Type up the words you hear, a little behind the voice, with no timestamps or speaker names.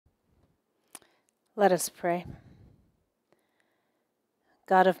Let us pray.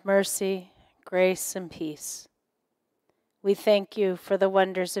 God of mercy, grace, and peace, we thank you for the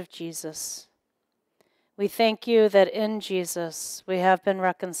wonders of Jesus. We thank you that in Jesus we have been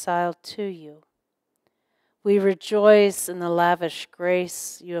reconciled to you. We rejoice in the lavish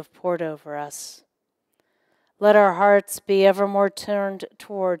grace you have poured over us. Let our hearts be ever more turned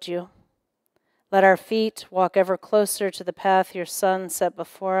toward you. Let our feet walk ever closer to the path your Son set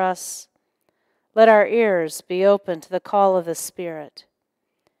before us. Let our ears be open to the call of the Spirit.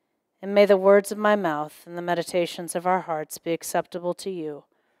 And may the words of my mouth and the meditations of our hearts be acceptable to you,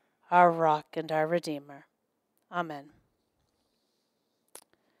 our rock and our Redeemer. Amen.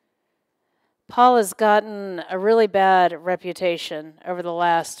 Paul has gotten a really bad reputation over the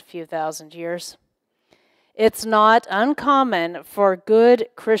last few thousand years. It's not uncommon for good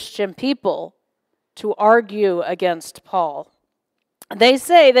Christian people to argue against Paul. They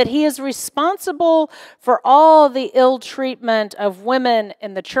say that he is responsible for all the ill treatment of women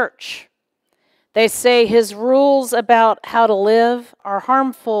in the church. They say his rules about how to live are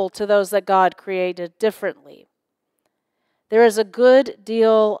harmful to those that God created differently. There is a good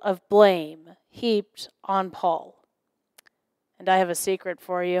deal of blame heaped on Paul. And I have a secret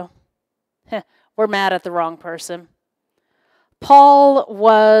for you. We're mad at the wrong person. Paul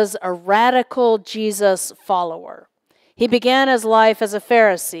was a radical Jesus follower. He began his life as a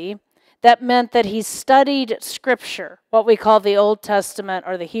Pharisee. That meant that he studied Scripture, what we call the Old Testament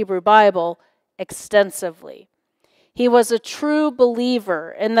or the Hebrew Bible, extensively. He was a true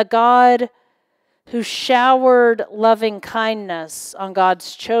believer in the God who showered loving kindness on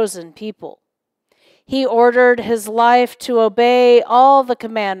God's chosen people. He ordered his life to obey all the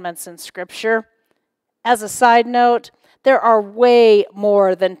commandments in Scripture. As a side note, there are way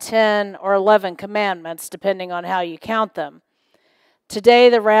more than 10 or 11 commandments, depending on how you count them. Today,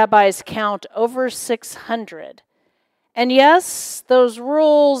 the rabbis count over 600. And yes, those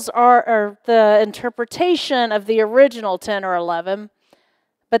rules are the interpretation of the original 10 or 11,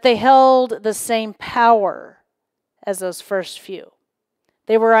 but they held the same power as those first few.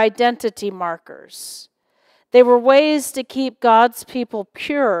 They were identity markers. They were ways to keep God's people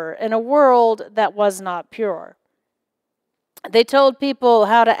pure in a world that was not pure. They told people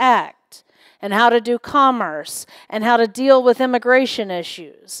how to act and how to do commerce and how to deal with immigration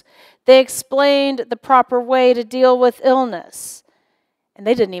issues. They explained the proper way to deal with illness. And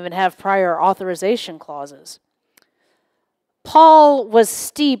they didn't even have prior authorization clauses. Paul was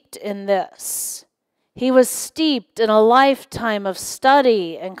steeped in this. He was steeped in a lifetime of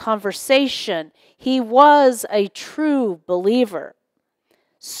study and conversation. He was a true believer.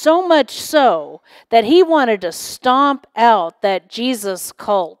 So much so that he wanted to stomp out that Jesus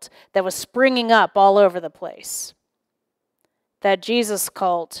cult that was springing up all over the place. That Jesus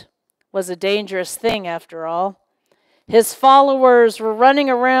cult was a dangerous thing after all. His followers were running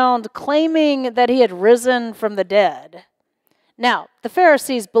around claiming that he had risen from the dead. Now, the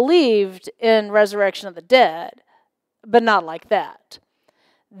Pharisees believed in resurrection of the dead, but not like that.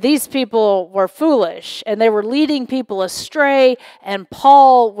 These people were foolish, and they were leading people astray, and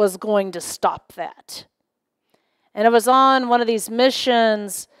Paul was going to stop that. And it was on one of these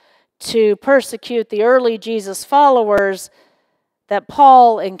missions to persecute the early Jesus followers that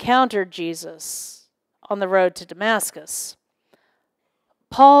Paul encountered Jesus on the road to Damascus.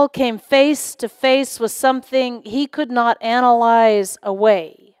 Paul came face to face with something he could not analyze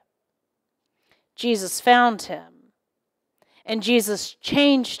away. Jesus found him. And Jesus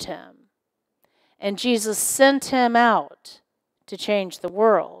changed him. And Jesus sent him out to change the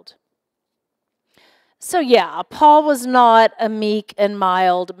world. So yeah, Paul was not a meek and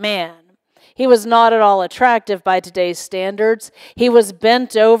mild man. He was not at all attractive by today's standards. He was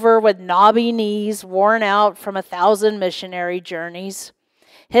bent over with knobby knees, worn out from 1,000 missionary journeys.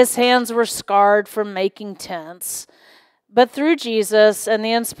 His hands were scarred from making tents. But through Jesus and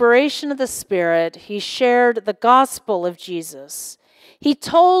the inspiration of the Spirit, he shared the gospel of Jesus. He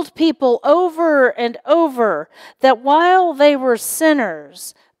told people over and over that while they were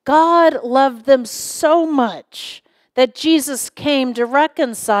sinners, God loved them so much that Jesus came to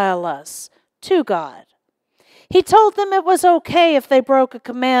reconcile us to God. He told them it was okay if they broke a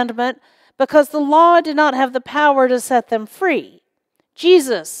commandment because the law did not have the power to set them free.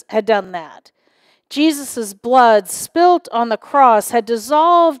 Jesus had done that. Jesus' blood spilt on the cross had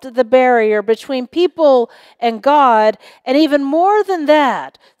dissolved the barrier between people and God, and even more than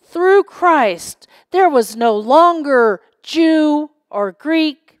that, through Christ, there was no longer Jew or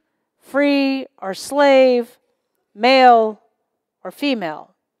Greek, free or slave, male or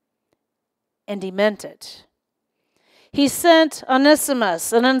female. And he meant it. He sent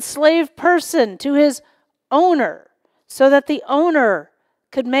Onesimus, an enslaved person, to his owner so that the owner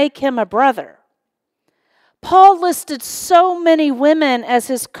could make him a brother. Paul listed so many women as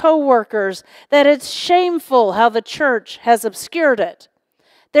his co-workers that it's shameful how the church has obscured it.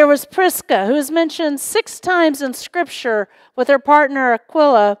 There was Prisca, who is mentioned 6 times in Scripture with her partner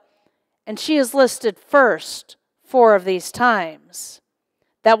Aquila, and she is listed first 4 of these times.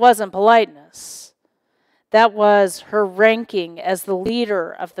 That wasn't politeness. That was her ranking as the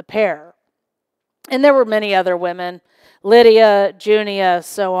leader of the pair. And there were many other women, Lydia, Junia,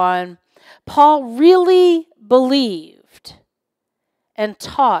 so on. Paul really believed and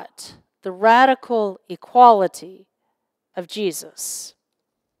taught the radical equality of Jesus.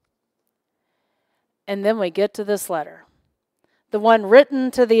 And then we get to this letter, the one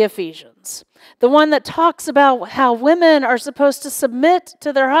written to the Ephesians, the one that talks about how women are supposed to submit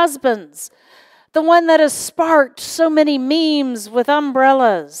to their husbands, the one that has sparked so many memes with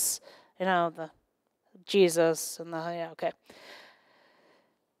umbrellas, the Jesus and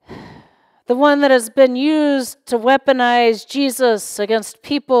the one that has been used to weaponize Jesus against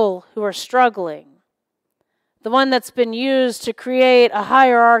people who are struggling. The one that's been used to create a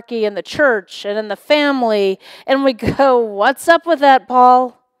hierarchy in the church and in the family. And we go, what's up with that,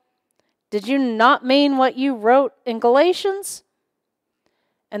 Paul? Did you not mean what you wrote in Galatians?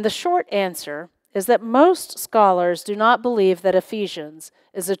 And the short answer is that most scholars do not believe that Ephesians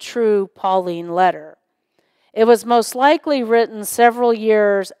is a true Pauline letter. It was most likely written several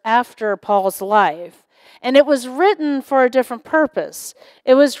years after Paul's life, and it was written for a different purpose.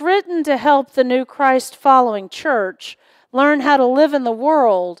 It was written to help the new Christ-following church learn how to live in the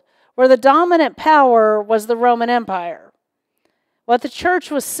world where the dominant power was the Roman Empire. What the church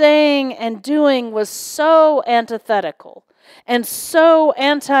was saying and doing was so antithetical and so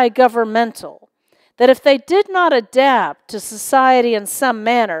anti-governmental that if they did not adapt to society in some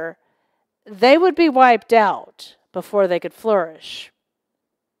manner, they would be wiped out before they could flourish.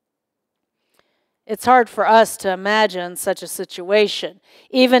 It's hard for us to imagine such a situation.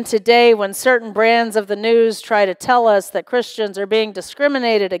 Even today, when certain brands of the news try to tell us that Christians are being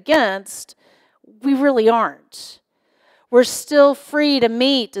discriminated against, we really aren't. We're still free to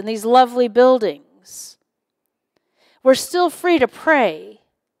meet in these lovely buildings. We're still free to pray.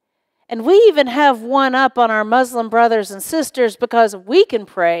 And we even have one up on our Muslim brothers and sisters because we can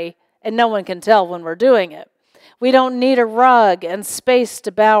pray and no one can tell when we're doing it. We don't need a rug and space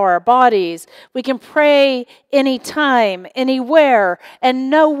to bow our bodies. We can pray anytime, anywhere, and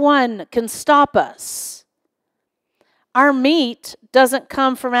no one can stop us. Our meat doesn't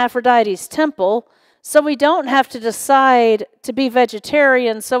come from Aphrodite's temple, so we don't have to decide to be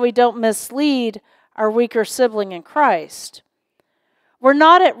vegetarian so we don't mislead our weaker sibling in Christ. We're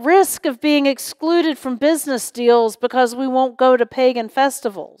not at risk of being excluded from business deals because we won't go to pagan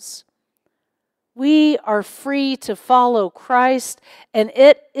festivals. We are free to follow Christ, and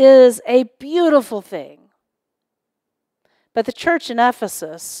it is a beautiful thing. But the church in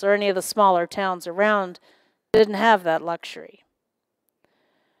Ephesus, or any of the smaller towns around, didn't have that luxury.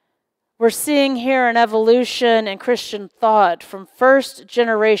 We're seeing here an evolution in Christian thought from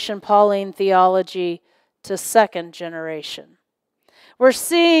first-generation Pauline theology to second generation. We're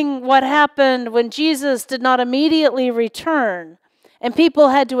seeing what happened when Jesus did not immediately return, and people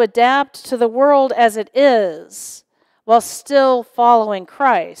had to adapt to the world as it is while still following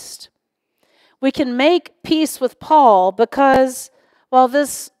Christ. We can make peace with Paul because while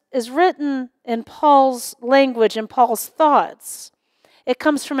this is written in Paul's language and Paul's thoughts, it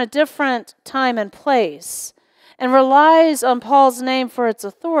comes from a different time and place and relies on Paul's name for its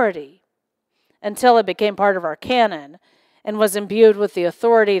authority until it became part of our canon and was imbued with the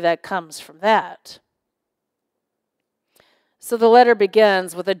authority that comes from that. So the letter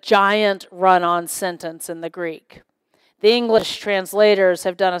begins with a giant run-on sentence in the Greek. The English translators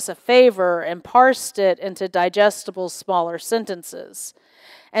have done us a favor and parsed it into digestible, smaller sentences.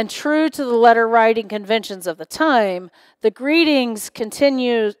 And true to the letter-writing conventions of the time, the greetings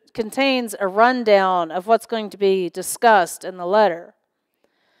contains a rundown of what's going to be discussed in the letter.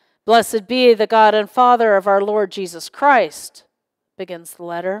 Blessed be the God and Father of our Lord Jesus Christ, begins the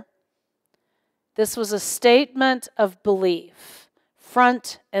letter. This was a statement of belief,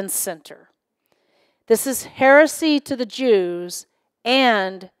 front and center. This is heresy to the Jews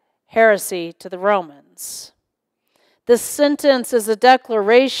and heresy to the Romans. This sentence is a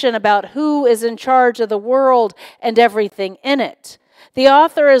declaration about who is in charge of the world and everything in it. The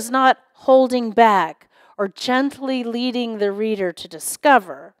author is not holding back or gently leading the reader to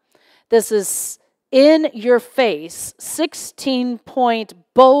discover. This is in your face, 16-point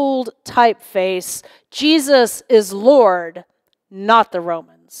bold typeface, Jesus is Lord, not the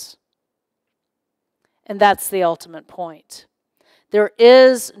Romans. And that's the ultimate point. There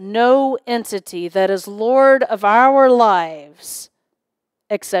is no entity that is Lord of our lives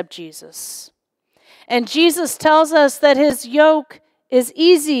except Jesus. And Jesus tells us that his yoke is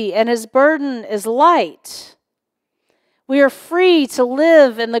easy and his burden is light. We are free to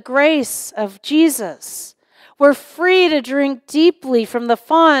live in the grace of Jesus. We're free to drink deeply from the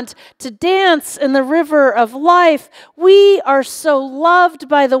font, to dance in the river of life. We are so loved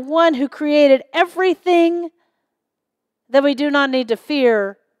by the one who created everything that we do not need to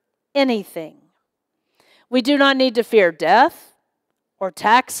fear anything. We do not need to fear death or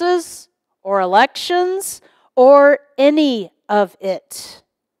taxes or elections or any of it.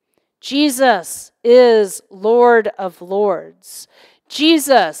 Jesus is Lord of Lords.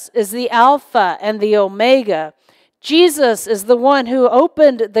 Jesus is the Alpha and the Omega. Jesus is the one who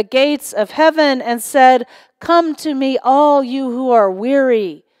opened the gates of heaven and said, "Come to me, all you who are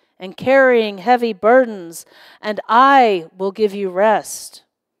weary and carrying heavy burdens, and I will give you rest."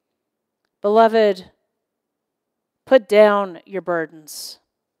 Beloved, put down your burdens.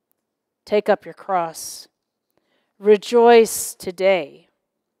 Take up your cross. Rejoice today.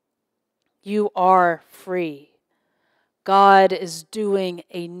 You are free. God is doing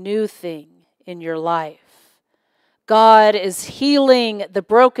a new thing in your life. God is healing the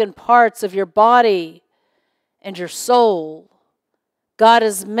broken parts of your body and your soul. God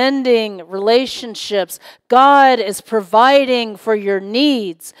is mending relationships. God is providing for your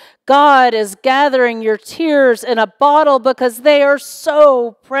needs. God is gathering your tears in a bottle because they are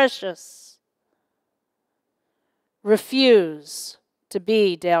so precious. Refuse to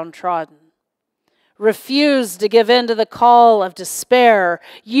be downtrodden. Refuse to give in to the call of despair.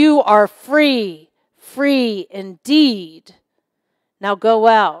 You are free, free indeed. Now go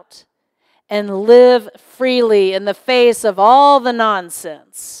out and live freely in the face of all the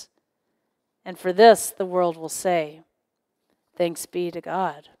nonsense. And for this, the world will say, "Thanks be to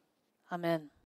God." Amen.